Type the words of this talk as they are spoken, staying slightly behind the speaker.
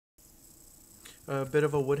A bit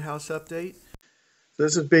of a Woodhouse update. So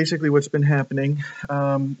this is basically what's been happening.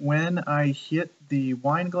 When I hit the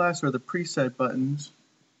wine glass or the preset buttons,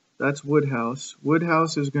 that's Woodhouse.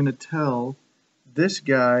 Woodhouse is going to tell this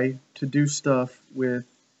guy to do stuff with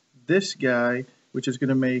this guy, which is going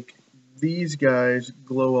to make these guys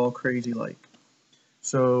glow all crazy like.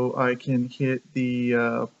 So I can hit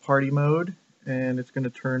the party mode, and it's going to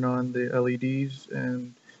turn on the LEDs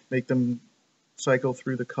and make them cycle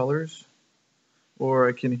through the colors. Or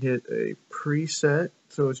I can hit a preset,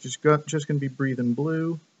 so it's just going to be breathing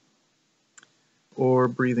blue, or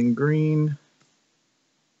breathing green,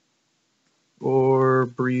 or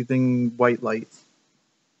breathing white light.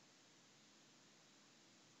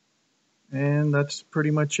 And that's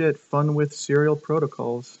pretty much it. Fun with serial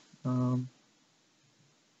protocols. Ones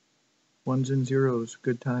and zeros,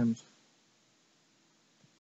 good times.